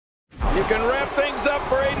You can wrap things up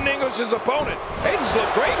for Aiden English's opponent. Aiden's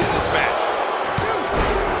looked great in this match.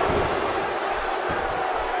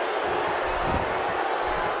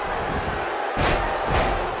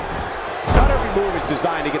 Not every move is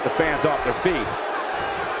designed to get the fans off their feet.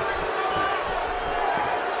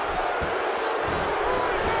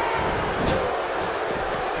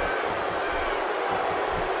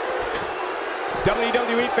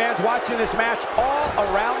 WWE fans watching this match all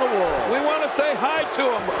around the world. We want to say hi to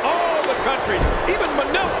them, all the countries, even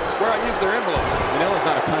Manila, where I use their envelopes. Manila's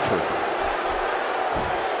not a country.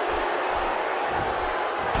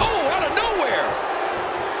 Oh, out of nowhere!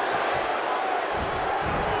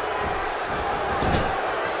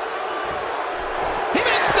 He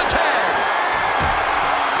makes the tag!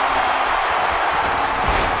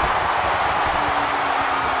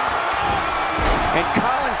 And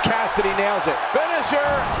Cassidy nails it. Finisher!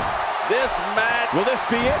 This match. Will this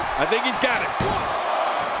be it? I think he's got it.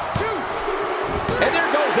 1, 2. And there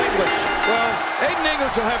goes English. Well, Aiden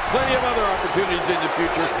English will have plenty of other opportunities in the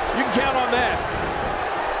future. You can count on that.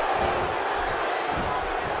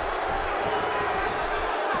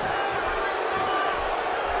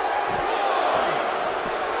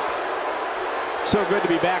 So good to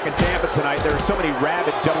be back in Tampa tonight. There are so many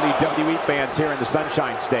rabid WWE fans here in the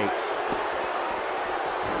Sunshine State.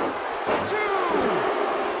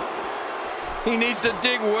 He needs to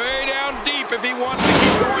dig way down deep if he wants to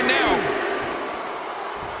keep going now.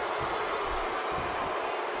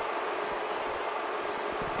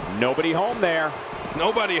 Nobody home there.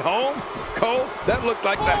 Nobody home? Cole, that looked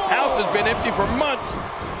like the house has been empty for months.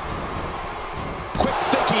 Quick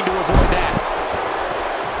thinking to avoid that.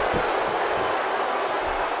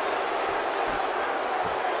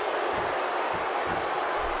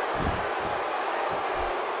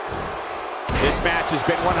 This match has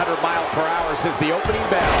been 100 miles per hour since the opening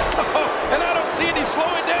bell. Oh, and I don't see any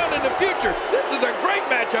slowing down in the future. This is a great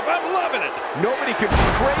matchup. I'm loving it. Nobody could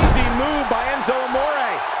crazy move by Enzo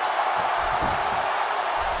Amore.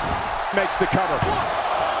 Makes the cover.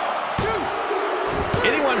 1,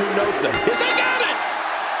 2. Anyone who knows the history. They got it!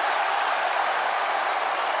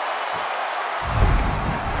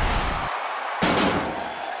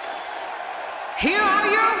 Here are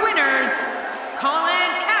your winners,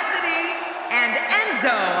 Colin Cassidy and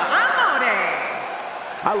Enzo Amore.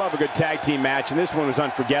 I love a good tag team match, and this one was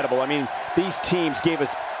unforgettable. I mean, these teams gave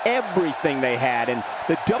us everything they had, and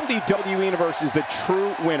the WWE Universe is the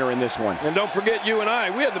true winner in this one. And don't forget you and I.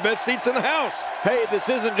 We had the best seats in the house. Hey, this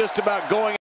isn't just about going